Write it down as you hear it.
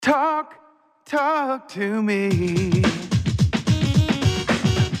Talk to me.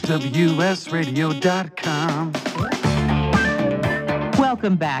 WSRadio.com.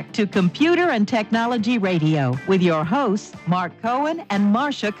 Welcome back to Computer and Technology Radio with your hosts, Mark Cohen and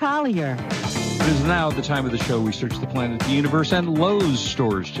Marcia Collier. It is now the time of the show we search the planet, the universe, and Lowe's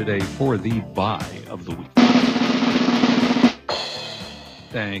stores today for the buy of the week.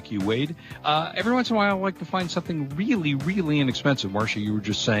 Thank you, Wade. Every once in a while, I like to find something really, really inexpensive. Marcia, you were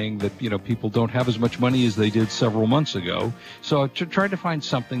just saying that, people don't have as much money as they did several months ago. So I tried to find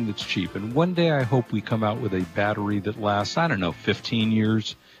something that's cheap. And one day I hope we come out with a battery that lasts, 15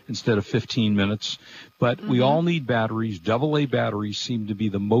 years instead of 15 minutes. But we all need batteries. AA batteries seem to be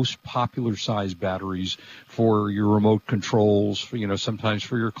the most popular size batteries for your remote controls, sometimes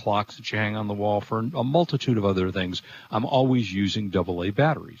for your clocks that you hang on the wall, for a multitude of other things. I'm always using AA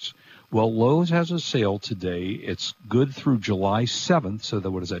batteries. Well, Lowe's has a sale today. It's good through July 7th. So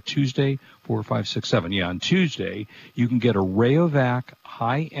what is that, Tuesday? 4, 5, 6, 7. Yeah, on Tuesday, you can get a Rayovac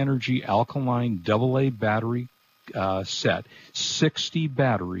high-energy alkaline AA battery set, 60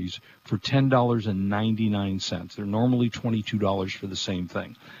 batteries for $10.99. They're normally $22 for the same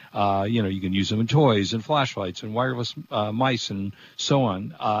thing. You can use them in toys and flashlights and wireless mice and so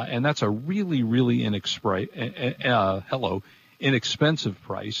on. And that's a really, really inexpensive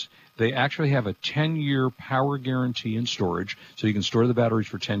price. They actually have a 10-year power guarantee in storage, so you can store the batteries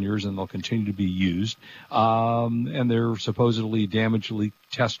for 10 years and they'll continue to be used. And they're supposedly damage-leak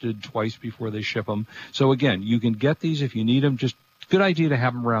tested twice before they ship them. So again, you can get these if you need them. Just good idea to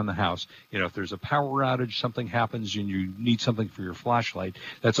have them around the house. If there's a power outage, something happens and you need something for your flashlight,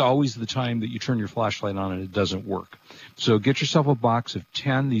 that's always the time that you turn your flashlight on and it doesn't work. So get yourself a box of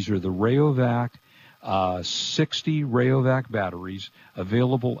 10. These are the Rayovac 60 Rayovac batteries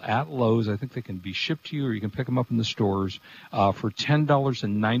available at Lowe's. I think they can be shipped to you or you can pick them up in the stores for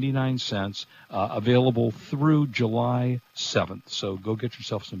 $10.99, available through July 7th. So go get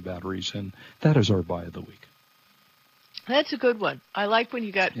yourself some batteries, and that is our buy of the week. That's a good one. I like when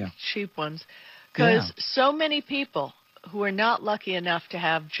you got cheap ones, because so many people who are not lucky enough to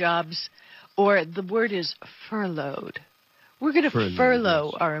have jobs, or the word is furloughed. We're going to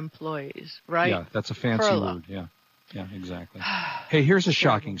furlough our employees, right? Yeah, that's a fancy word. Yeah, exactly. Hey, here's a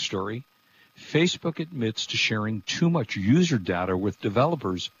shocking story. Facebook admits to sharing too much user data with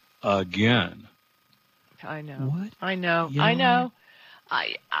developers again. I know. What? I know. Yeah. I know.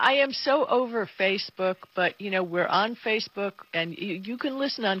 I am so over Facebook, but, we're on Facebook, and you can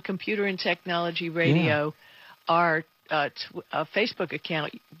listen on Computer and Technology Radio, our Facebook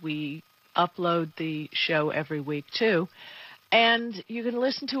account. We upload the show every week, too. And you can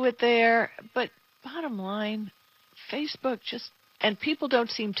listen to it there, but bottom line, Facebook and people don't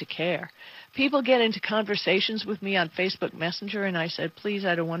seem to care. People get into conversations with me on Facebook Messenger, and I said, please,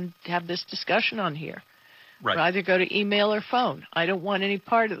 I don't want to have this discussion on here. Right. Either go to email or phone. I don't want any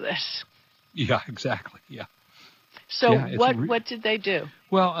part of this. Yeah, exactly, yeah. So what did they do?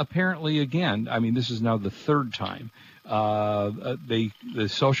 Well, apparently, again, this is now the third time. The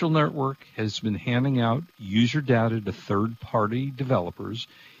social network has been handing out user data to third-party developers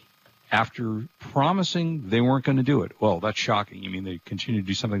after promising they weren't going to do it. Well, that's shocking. They continue to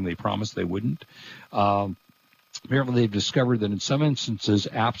do something they promised they wouldn't. Apparently, they've discovered that in some instances,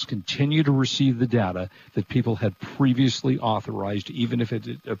 apps continue to receive the data that people had previously authorized, even if it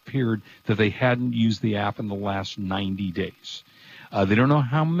appeared that they hadn't used the app in the last 90 days. They don't know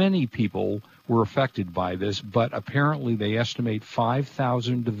how many people were affected by this, but apparently they estimate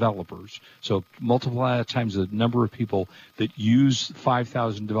 5,000 developers. So multiply that times the number of people that use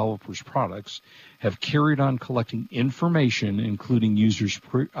 5,000 developers' products have carried on collecting information, including users'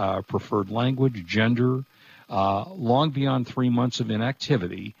 preferred language, gender, long beyond 3 months of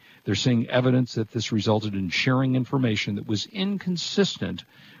inactivity. They're seeing evidence that this resulted in sharing information that was inconsistent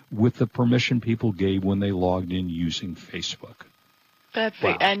with the permission people gave when they logged in using Facebook. That's wow.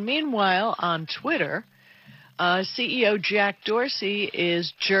 right. And meanwhile, on Twitter, CEO Jack Dorsey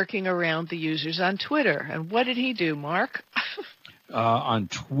is jerking around the users on Twitter. And what did he do, Mark? On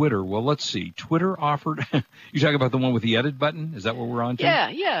Twitter, well, let's see. Twitter offered, you talking about the one with the edit button? Is that what we're on to?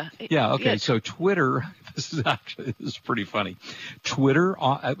 Yeah. Yeah, okay. So Twitter, this is pretty funny. Twitter,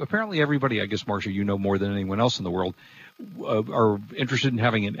 apparently everybody, I guess, Marcia, you know more than anyone else in the world, are interested in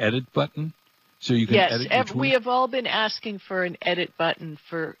having an edit button. So you can edit your tweet. We have all been asking for an edit button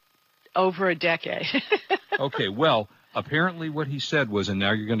for over a decade. Okay, well, apparently what he said was, and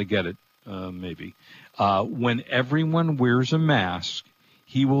now you're going to get it, maybe, when everyone wears a mask,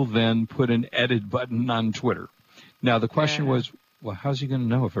 he will then put an edit button on Twitter. Now, the question was, Well, how's he going to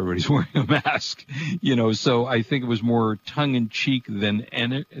know if everybody's wearing a mask? So I think it was more tongue in cheek than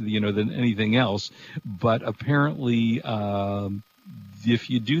anything else. But apparently, if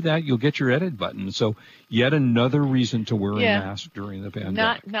you do that, you'll get your edit button. So yet another reason to wear a mask during the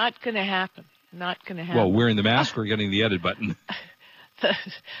pandemic. Not going to happen. Not going to happen. Well, wearing the mask or getting the edit button?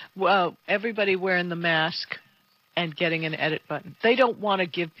 Well, everybody wearing the mask and getting an edit button. They don't want to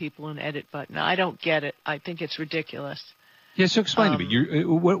give people an edit button. I don't get it. I think it's ridiculous. Yeah, so explain to me.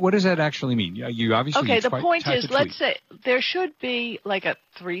 What does that actually mean? You obviously okay. The point is, tweet. let's say there should be like a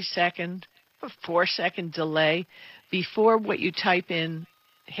 3-second or 4-second delay before what you type in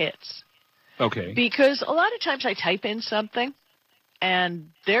hits. Okay. Because a lot of times I type in something, and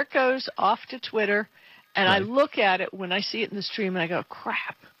there it goes off to Twitter, and I look at it when I see it in the stream, and I go,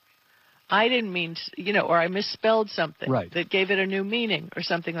 crap. I didn't mean, or I misspelled something that gave it a new meaning or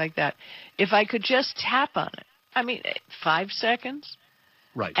something like that. If I could just tap on it, 5 seconds,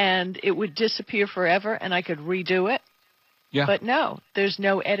 and it would disappear forever, and I could redo it. Yeah. But no, there's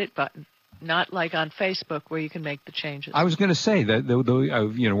no edit button. Not like on Facebook where you can make the changes. I was going to say that,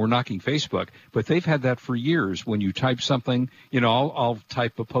 we're knocking Facebook, but they've had that for years. When you type something, I'll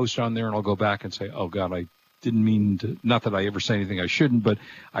type a post on there and I'll go back and say, oh, God, I didn't mean to, not that I ever say anything I shouldn't, but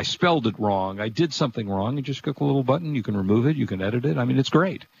I spelled it wrong. I did something wrong. You just click a little button. You can remove it. You can edit it. It's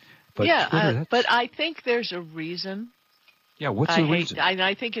great. But Twitter, but I think there's a reason. Yeah, what's the reason?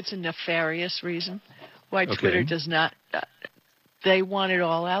 I think it's a nefarious reason why Twitter does not. They want it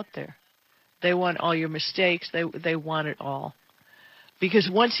all out there. They want all your mistakes. They want it all. Because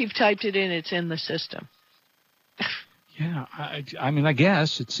once you've typed it in, it's in the system. Yeah, I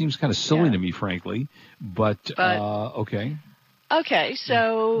guess it seems kind of silly to me, frankly. But okay. Okay,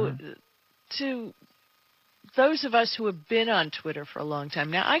 so to those of us who have been on Twitter for a long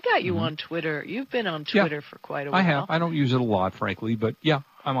time. Now, I got you on Twitter. You've been on Twitter for quite a while. I have. I don't use it a lot, frankly. But, yeah,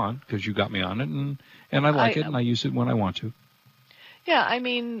 I'm on because you got me on it. And I like it, and I use it when I want to. Yeah,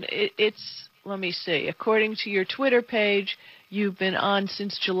 it's... Let me see. According to your Twitter page, you've been on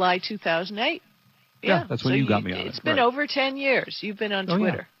since July 2008. Yeah, that's when you got me on it. It's been over 10 years. You've been on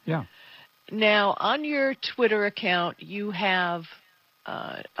Twitter. Yeah. Now, on your Twitter account, you have,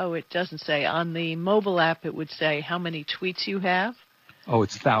 it doesn't say. On the mobile app, it would say how many tweets you have. Oh,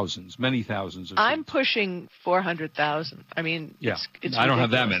 it's thousands, many thousands of tweets. I'm pushing 400,000. it's I ridiculous. don't have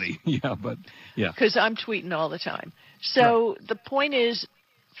that many. Because I'm tweeting all the time. So the point is,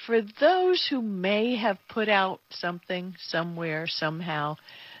 for those who may have put out something somewhere, somehow,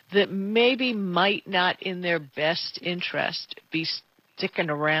 that maybe might not in their best interest be sticking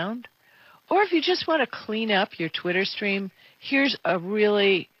around, or if you just want to clean up your Twitter stream, here's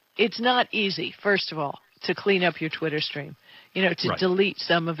it's not easy, first of all, to clean up your Twitter stream, to delete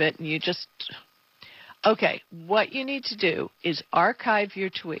some of it, and you just, okay, what you need to do is archive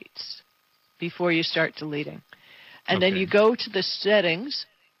your tweets before you start deleting. And then you go to the settings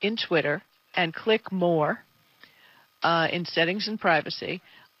in Twitter and click More in Settings and Privacy.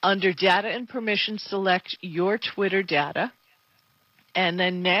 Under Data and Permissions, select your Twitter data. And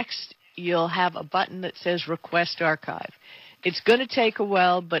then next, you'll have a button that says Request Archive. It's going to take a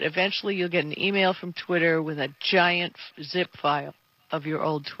while, but eventually you'll get an email from Twitter with a giant zip file of your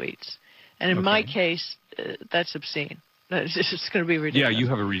old tweets. And in my case, that's obscene. It's going to be ridiculous. Yeah, you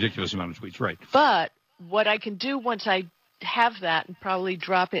have a ridiculous amount of tweets, right. But what I can do once I have that and probably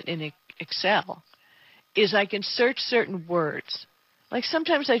drop it in Excel is I can search certain words. Like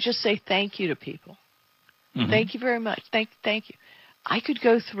sometimes I just say thank you to people. Thank you very much. Thank you. I could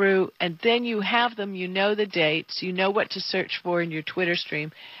go through, and then you have them, you know the dates, you know what to search for in your Twitter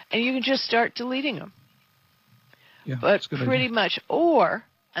stream, and you can just start deleting them. Yeah, but pretty much, or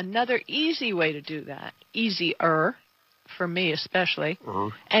another easy way to do that, easier, for me especially,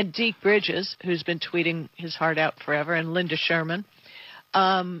 and Deke Bridges, who's been tweeting his heart out forever, and Linda Sherman,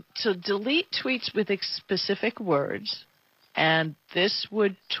 to delete tweets with specific words, and this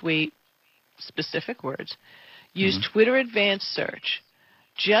would tweet specific words. Use Twitter Advanced Search.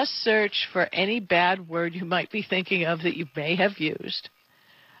 Just search for any bad word you might be thinking of that you may have used.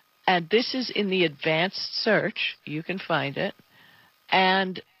 And this is in the Advanced Search. You can find it.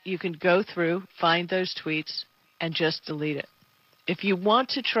 And you can go through, find those tweets, and just delete it. If you want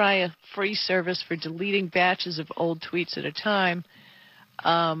to try a free service for deleting batches of old tweets at a time,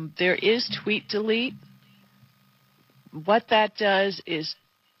 there is Tweet Delete. What that does is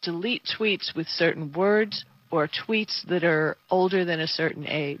delete tweets with certain words or tweets that are older than a certain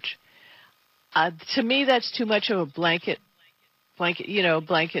age. To me, that's too much of a blanket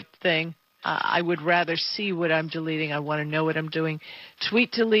thing. I would rather see what I'm deleting. I want to know what I'm doing.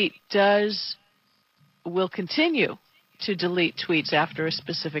 Tweet Delete will continue to delete tweets after a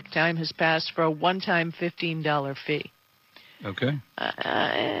specific time has passed for a one-time $15 fee. Okay.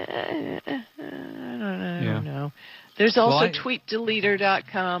 I don't know. There's also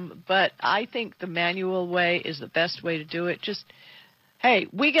tweetdeleter.com, but I think the manual way is the best way to do it. Just, hey,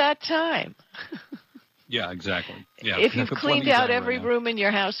 we got time. Yeah, exactly. Yeah, if you've cleaned out every room in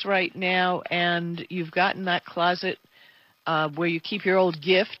your house right now and you've gotten that closet where you keep your old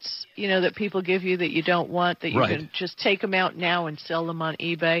gifts, that people give you that you don't want, that you can just take them out now and sell them on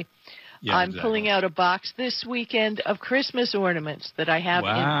eBay. Yeah, I'm pulling out a box this weekend of Christmas ornaments that I have.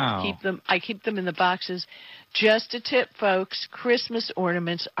 Wow. I keep them in the boxes. Just a tip, folks, Christmas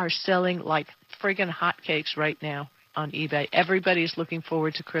ornaments are selling like friggin' hotcakes right now on eBay. Everybody's looking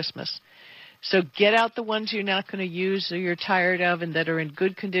forward to Christmas. So get out the ones you're not going to use or you're tired of and that are in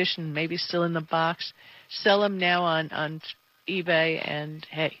good condition, maybe still in the box. Sell them now on eBay, and,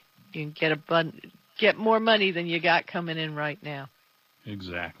 hey, you can get more money than you got coming in right now.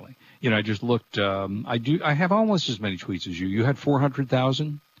 Exactly. I just looked. I have almost as many tweets as you. You had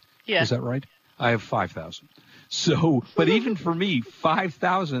 400,000. Yeah. Is that right? I have 5,000. So, but even for me,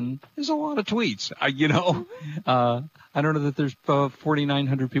 5,000 is a lot of tweets. I don't know that there's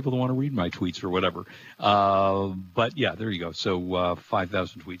 4,900 people that want to read my tweets or whatever. But yeah, there you go. So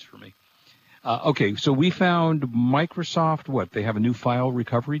 5,000 tweets for me. Okay, so we found Microsoft. What, they have a new file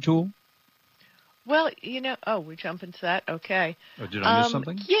recovery tool? Well, we jump into that. Okay. Oh, did I miss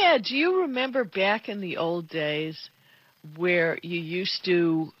something? Yeah. Do you remember back in the old days where you used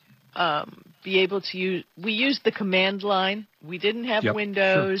to be able to we used the command line. We didn't have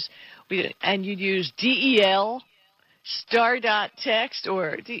Windows. Sure. And you'd use DEL, star.txt,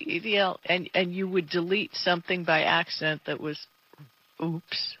 or DEL, and you would delete something by accident that was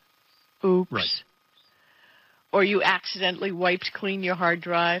oops. Right. Or you accidentally wiped clean your hard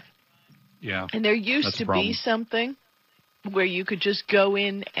drive. Yeah. And there used to be something where you could just go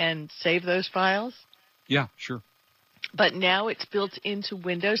in and save those files. Yeah, sure. But now it's built into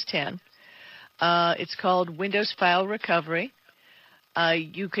Windows 10. It's called Windows File Recovery.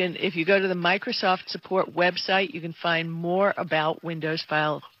 You can, if you go to the Microsoft support website, you can find more about Windows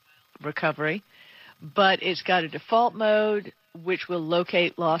File Recovery. But it's got a default mode, which will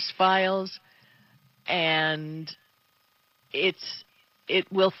locate lost files, and it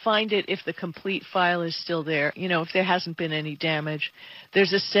will find it if the complete file is still there, if there hasn't been any damage.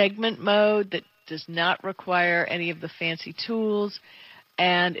 There's a segment mode that does not require any of the fancy tools,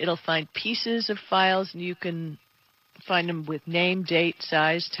 and it'll find pieces of files, and you can find them with name, date,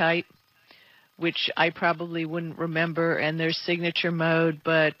 size, type, which I probably wouldn't remember, and there's signature mode,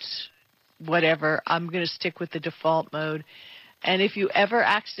 but whatever. I'm going to stick with the default mode. And if you ever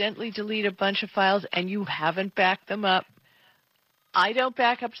accidentally delete a bunch of files and you haven't backed them up, I don't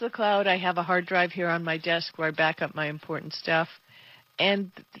back up to the cloud. I have a hard drive here on my desk where I back up my important stuff, and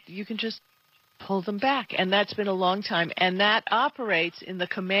you can just pull them back. And that's been a long time. And that operates in the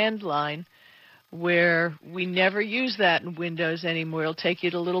command line, where we never use that in Windows anymore. It'll take you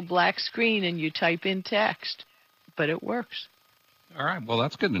to a little black screen and you type in text, but it works. All right. Well,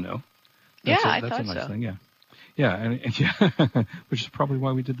 that's good to know. That's a nice thing. Yeah. Yeah, and yeah, which is probably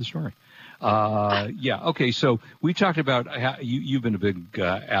why we did the story. Yeah. Okay. So we talked about you've been a big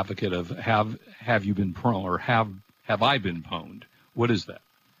advocate of have you been pwned, or have I been pwned? What is that?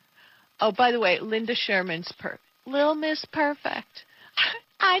 Oh, by the way, Linda Sherman's Little Miss Perfect.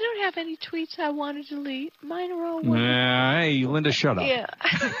 I don't have any tweets I want to delete. Mine are all. Hey, Linda, shut up. Yeah.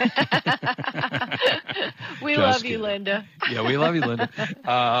 We love you, Linda. Yeah, we love you, Linda.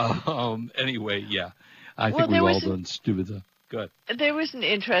 Anyway, yeah. I think we've all done stupid stuff. Good. There was an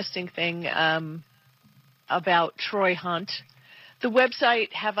interesting thing about Troy Hunt. The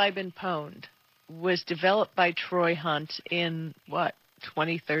website Have I Been Pwned was developed by Troy Hunt in,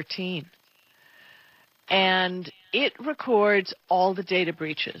 2013. And it records all the data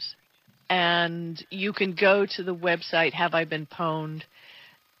breaches. And you can go to the website Have I Been Pwned,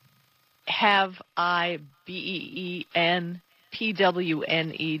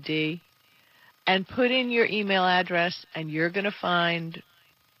 HaveIbeenpwned, and put in your email address, and you're going to find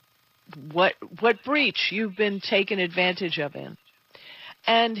what breach you've been taken advantage of in.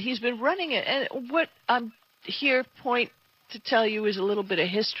 And he's been running it. And what I'm here point to tell you is a little bit of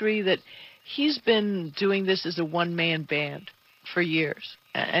history, that he's been doing this as a one-man band for years,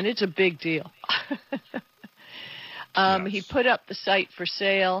 and it's a big deal. Yes. He put up the site for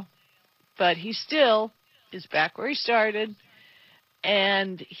sale, but he still is back where he started,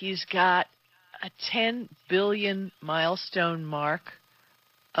 and he's got a 10 billion milestone mark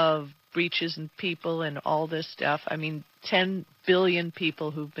of breaches and people and all this stuff. I mean, 10 billion people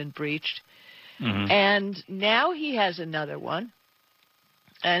who've been breached. And now he has another one.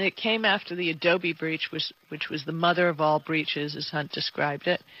 And it came after the Adobe breach, which was the mother of all breaches, as Hunt described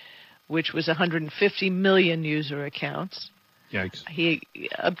it, which was 150 million user accounts. Yikes. He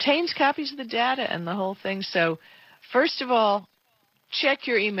obtains copies of the data and the whole thing. So, first of all, check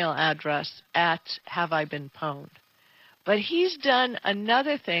your email address at HaveIbeenpwned. But he's done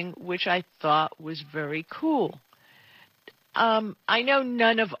another thing which I thought was very cool. I know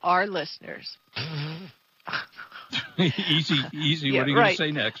none of our listeners. Easy. Yeah, what are you going to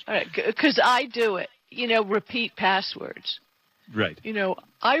say next? Because I do it. Repeat passwords. Right.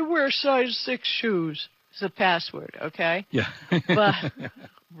 I wear size 6 shoes. It's a password, okay? Yeah. But,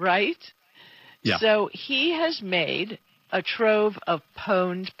 right? Yeah. So he has made a trove of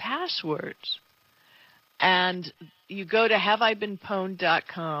pwned passwords. And you go to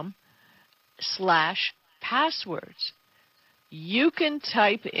HaveIbeenpwned.com/passwords. You can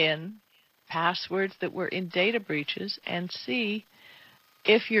type in passwords that were in data breaches and see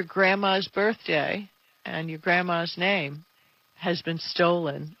if your grandma's birthday and your grandma's name has been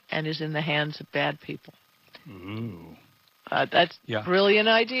stolen and is in the hands of bad people. Ooh. That's a brilliant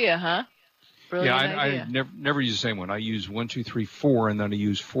idea, huh? Brilliant idea. I never use the same one. I use 1, 2, 3, 4, and then I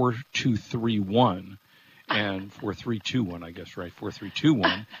use 4, 2, 3, 1, and 4, 3, 2, 1. I guess, right? 4, 3, 2,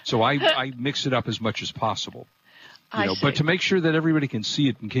 1. So I mix it up as much as possible. But to make sure that everybody can see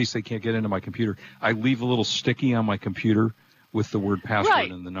it in case they can't get into my computer, I leave a little sticky on my computer with the word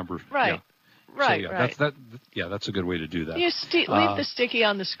password and the number. Right. Yeah. Right. So, right. That's a good way to do that. You leave the sticky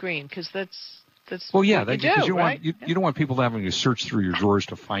on the screen because that's. Well, yeah, what because you don't do, you don't want people having to search through your drawers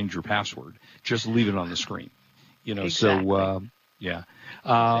to find your password. Just leave it on the screen. Exactly. So yeah.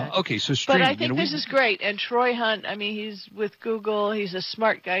 Okay, so streaming. But I think this is great. And Troy Hunt, he's with Google. He's a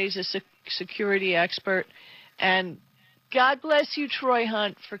smart guy. He's a security expert. And God bless you, Troy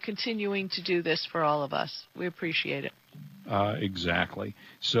Hunt, for continuing to do this for all of us. We appreciate it. Exactly.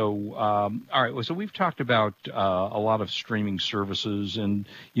 So, all right. So we've talked about a lot of streaming services, and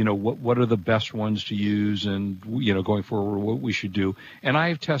what are the best ones to use, and going forward, what we should do. And I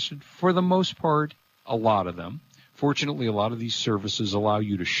have tested, for the most part, a lot of them. Fortunately, a lot of these services allow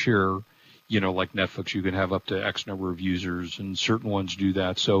you to share. Like Netflix, you can have up to X number of users, and certain ones do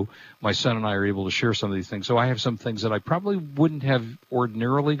that. So my son and I are able to share some of these things. So I have some things that I probably wouldn't have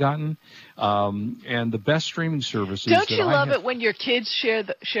ordinarily gotten. And the best streaming services. Don't you love it when your kids share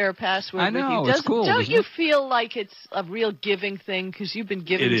a password with you? I know, it's cool. Don't you feel like it's a real giving thing because you've been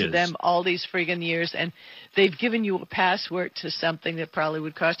giving to them all these friggin' years, and they've given you a password to something that probably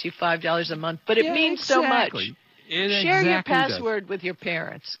would cost you $5 a month, but it means so much. Share your password with your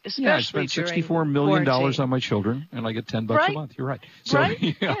parents, especially I spent $64 million on my children, and I get $10 a month. You're right. So,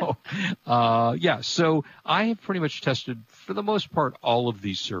 so I have pretty much tested, for the most part, all of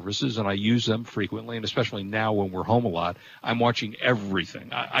these services, and I use them frequently, and especially now when we're home a lot, I'm watching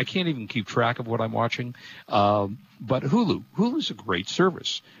everything. I can't even keep track of what I'm watching. But Hulu's a great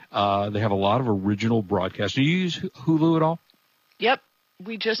service. They have a lot of original broadcasts. Do you use Hulu at all? Yep.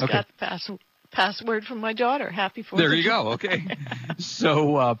 We just got the password from my daughter. Happy 4th. There you go. Okay.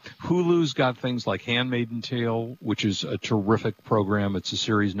 So Hulu's got things like Handmaid's Tale, which is a terrific program. It's a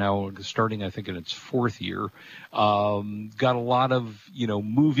series now starting, I think, in its 4th year. Got a lot of,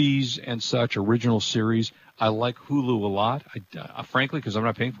 movies and such, original series. I like Hulu a lot, frankly, because I'm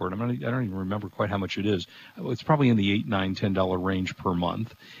not paying for it. I don't even remember quite how much it is. It's probably in the $8, $9, $10 range per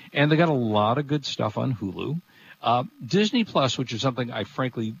month. And they got a lot of good stuff on Hulu. Disney Plus, which is something I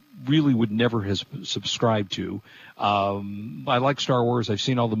frankly really would never have subscribed to. I like Star Wars. I've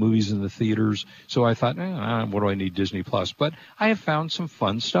seen all the movies in the theaters, so I thought, what do I need Disney Plus? But I have found some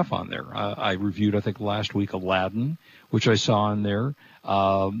fun stuff on there. I reviewed, I think, last week Aladdin, which I saw on there.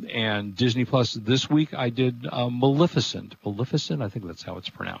 And Disney Plus this week I did Maleficent, I think that's how it's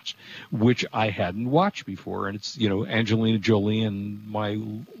pronounced, which I hadn't watched before. And it's, Angelina Jolie and my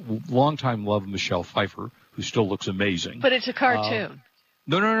longtime love, Michelle Pfeiffer, who still looks amazing. But it's a cartoon.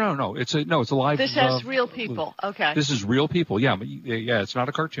 No. It's a live. This has real people. Okay. This is real people. Yeah, but it's not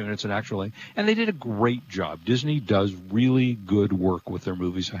a cartoon. It's an actual thing. And they did a great job. Disney does really good work with their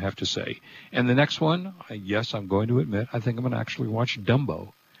movies, I have to say. And the next one, yes, I'm going to admit, I think I'm going to actually watch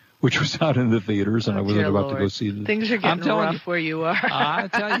Dumbo, which was out in the theaters, and I wasn't about to go see it. Things are getting rough where you are. I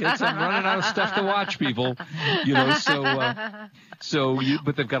tell you, I'm running out of stuff to watch, people.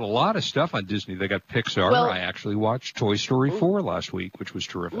 But they've got a lot of stuff on Disney. They got Pixar. Well, I actually watched Toy Story 4 last week, which was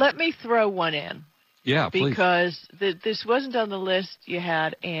terrific. Let me throw one in. Yeah, please. Because this wasn't on the list you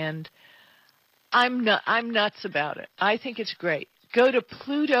had, and I'm nuts about it. I think it's great. Go to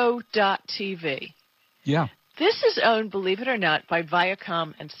Pluto.tv. Yeah. This is owned, believe it or not, by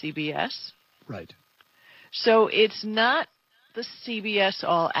Viacom and CBS. Right. So it's not the CBS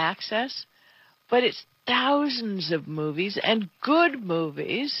All Access, but it's thousands of movies and good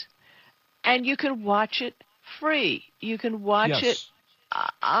movies, and you can watch it free. You can watch it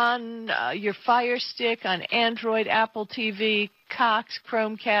on your Fire Stick, on Android, Apple TV, Cox,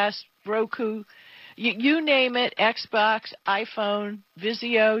 Chromecast, Roku, you name it, Xbox, iPhone,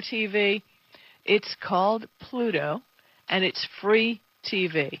 Vizio TV. It's called Pluto, and it's free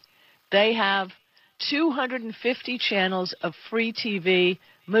TV. They have 250 channels of free TV,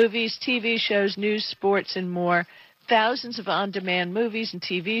 movies, TV shows, news, sports, and more. Thousands of on-demand movies and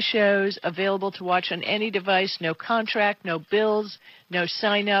TV shows available to watch on any device. No contract, no bills, no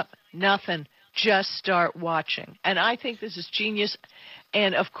sign-up, nothing. Just start watching. And I think this is genius.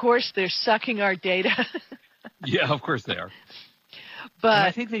 And, of course, they're sucking our data. Yeah, of course they are. But and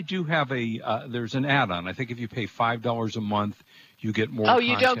I think they do have there's an add-on. I think if you pay $5 a month, you get more content.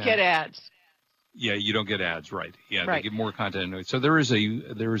 You don't get ads. Yeah, you don't get ads, right? Yeah, right. They get more content. So there is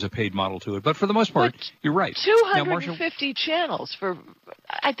a paid model to it, but for the most part, you're right. 250 channels for,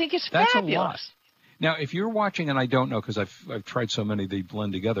 I think it's that's fabulous. A lot. Now, if you're watching, and I don't know because I've tried so many, they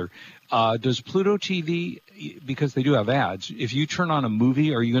blend together. Does Pluto TV, because they do have ads, if you turn on a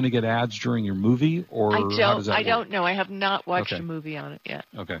movie, are you going to get ads during your movie, or how does that work? I don't know. I have not watched a movie on it yet.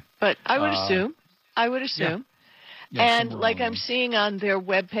 Okay. But I would assume. Yeah. Yeah, and like I'm seeing on their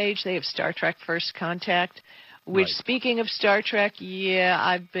webpage, they have Star Trek First Contact, which, speaking of Star Trek,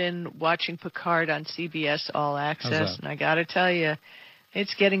 I've been watching Picard on CBS All Access, and I got to tell you,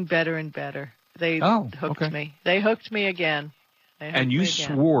 it's getting better and better. They hooked me. They hooked me again. And you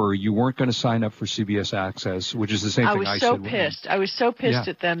swore you weren't going to sign up for CBS Access, which is the same thing I said. I was so pissed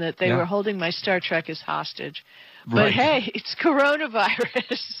at them that they were holding my Star Trek as hostage. But hey, it's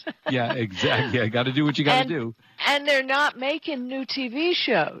coronavirus. Yeah, exactly. I got to do what you got to do. And they're not making new TV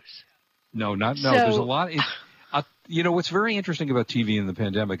shows. No. There's a lot. What's very interesting about TV in the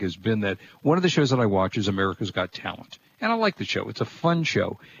pandemic has been that one of the shows that I watch is America's Got Talent. And I like the show. It's a fun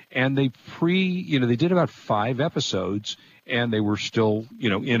show. And they did about 5 episodes, and they were still,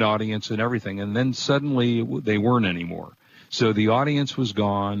 in audience and everything. And then suddenly they weren't anymore. So the audience was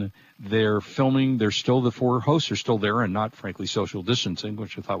gone. They're filming. The 4 hosts are still there and not, frankly, social distancing,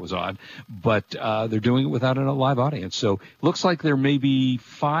 which I thought was odd. But they're doing it without a live audience. So it looks like there may be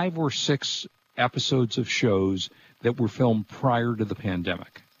 5 or 6 episodes of shows that were filmed prior to the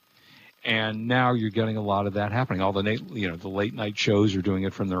pandemic. And now you're getting a lot of that happening. All the late night shows are doing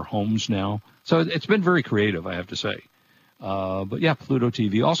it from their homes now. So it's been very creative, I have to say. But yeah, Pluto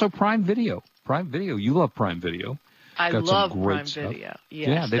TV. Also Prime Video. You love Prime Video. I love Prime Video. Yes,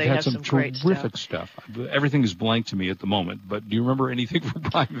 yeah, they've had some terrific stuff. Everything is blank to me at the moment. But do you remember anything from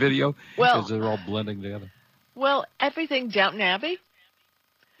Prime Video? Well, because they're all blending together. Well, everything Downton Abbey.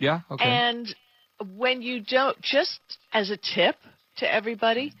 Yeah, okay. And when you don't, just as a tip to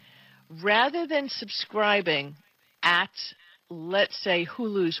everybody, rather than subscribing at, let's say,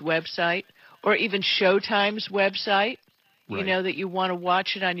 Hulu's website or even Showtime's website, that you want to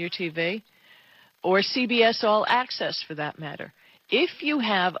watch it on your TV, or CBS All Access for that matter, if you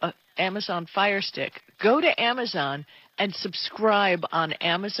have an Amazon Fire Stick, go to Amazon and subscribe on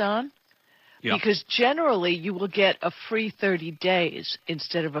Amazon, because generally you will get a free 30 days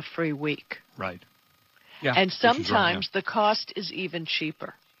instead of a free week. Right. Yeah. And sometimes the cost is even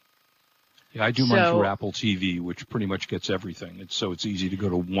cheaper. Yeah, I do mine through Apple TV, which pretty much gets everything. It's easy to go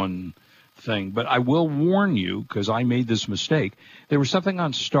to one thing. But I will warn you, because I made this mistake. There was something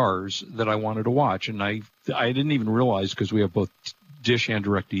on Stars that I wanted to watch, and I didn't even realize, because we have both Dish and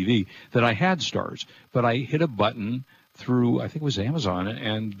DirecTV, that I had Stars. But I hit a button through, I think it was Amazon,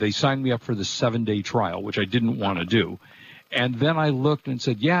 and they signed me up for the 7-day trial, which I didn't want to do. And then I looked and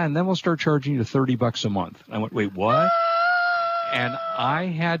said, and then we'll start charging you $30 a month. And I went, wait, what? And I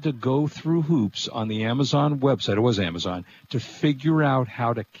had to go through hoops on the Amazon website, it was Amazon, to figure out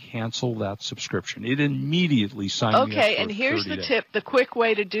how to cancel that subscription. It immediately signed me up for 30 days. Okay, and here's the tip. The quick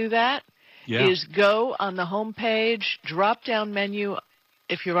way to do that is go on the home page, drop-down menu.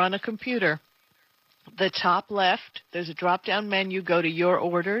 If you're on a computer, the top left, there's a drop-down menu. Go to Your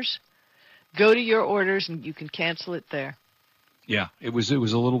Orders. Go to Your Orders, and you can cancel it there. Yeah, it was a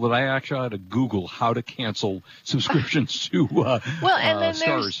little bit. I actually had to Google how to cancel subscriptions to and then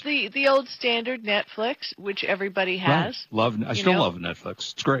Stars. There's the old standard Netflix, which everybody has. Right. I still love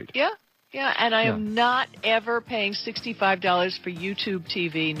Netflix. It's great. Yeah, and I am not ever paying $65 for YouTube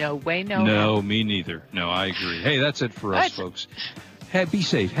TV. No way, no. No, me neither. No, I agree. Hey, that's it for us, folks. Hey, be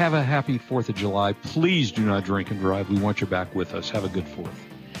safe. Have a happy 4th of July. Please do not drink and drive. We want you back with us. Have a good 4th.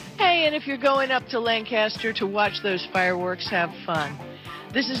 Hey, and if you're going up to Lancaster to watch those fireworks, have fun.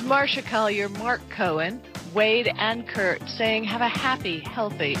 This is Marcia Collier, Mark Cohen, Wade, and Kurt saying have a happy,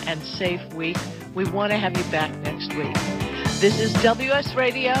 healthy, and safe week. We want to have you back next week. This is WS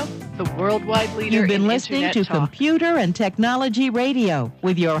Radio, the worldwide leader You've been in listening Internet to talk. Computer and Technology Radio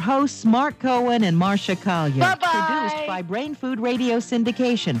with your hosts Mark Cohen and Marcia Collier. Bye-bye. Produced by Brain Food Radio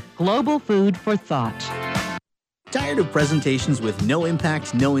Syndication, global food for thought. Tired of presentations with no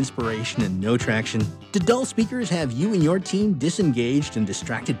impact, no inspiration, and no traction? Do dull speakers have you and your team disengaged and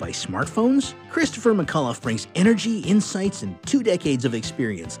distracted by smartphones? Christopher McAuliffe brings energy, insights, and 2 decades of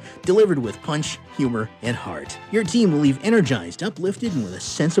experience, delivered with punch, humor, and heart. Your team will leave energized, uplifted, and with a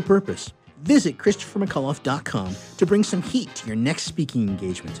sense of purpose. Visit ChristopherMcAuliffe.com to bring some heat to your next speaking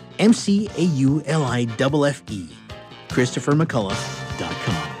engagement. McAuliffe.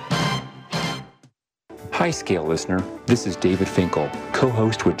 ChristopherMcAuliffe.com. Hi, Scale listener. This is David Finkel,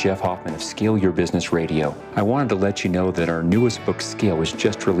 co-host with Jeff Hoffman of Scale Your Business Radio. I wanted to let you know that our newest book, Scale, was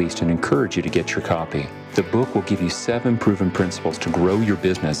just released and encourage you to get your copy. The book will give you 7 proven principles to grow your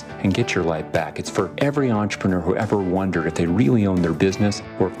business and get your life back. It's for every entrepreneur who ever wondered if they really own their business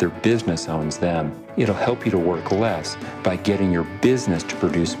or if their business owns them. It'll help you to work less by getting your business to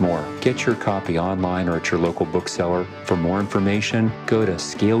produce more. Get your copy online or at your local bookseller. For more information, go to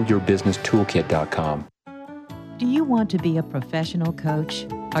scaleyourbusinesstoolkit.com. Do you want to be a professional coach?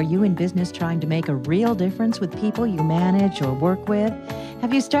 Are you in business trying to make a real difference with people you manage or work with?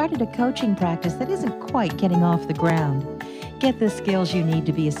 Have you started a coaching practice that isn't quite getting off the ground? Get the skills you need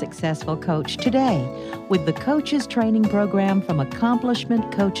to be a successful coach today with the Coaches Training Program from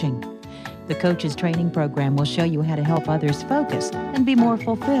Accomplishment Coaching. The Coaches Training Program will show you how to help others focus and be more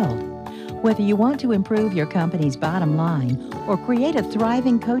fulfilled. Whether you want to improve your company's bottom line or create a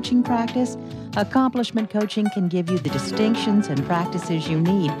thriving coaching practice, Accomplishment Coaching can give you the distinctions and practices you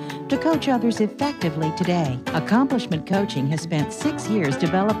need to coach others effectively today. Accomplishment Coaching has spent 6 years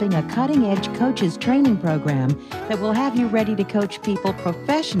developing a cutting-edge coaches training program that will have you ready to coach people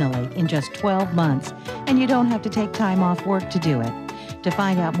professionally in just 12 months, and you don't have to take time off work to do it. To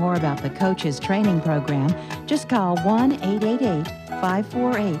find out more about the Coaches Training Program, just call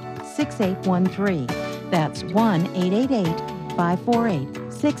 1-888-548-6813. That's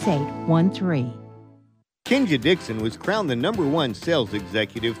 1-888-548-6813. Kenja Dixon was crowned the #1 sales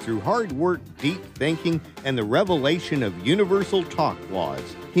executive through hard work, deep thinking, and the revelation of universal talk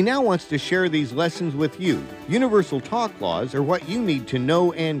laws. He now wants to share these lessons with you. Universal talk laws are what you need to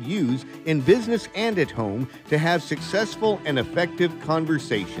know and use in business and at home to have successful and effective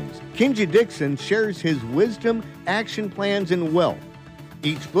conversations. Kenja Dixon shares his wisdom, action plans, and wealth.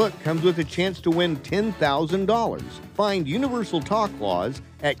 Each book comes with a chance to win $10,000. Find Universal Talk Laws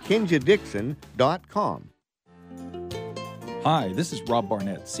at KenjaDixon.com. Hi, this is Rob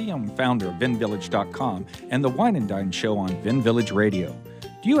Barnett, CEO and founder of VinVillage.com and the Wine and Dine Show on VinVillage Radio.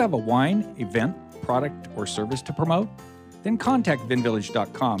 Do you have a wine, event, product, or service to promote? Then contact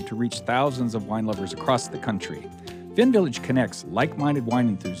VinVillage.com to reach thousands of wine lovers across the country. VinVillage connects like-minded wine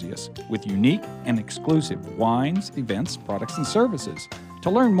enthusiasts with unique and exclusive wines, events, products, and services.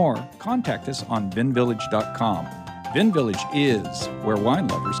 To learn more, contact us on VinVillage.com. VinVillage is where wine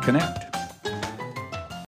lovers connect.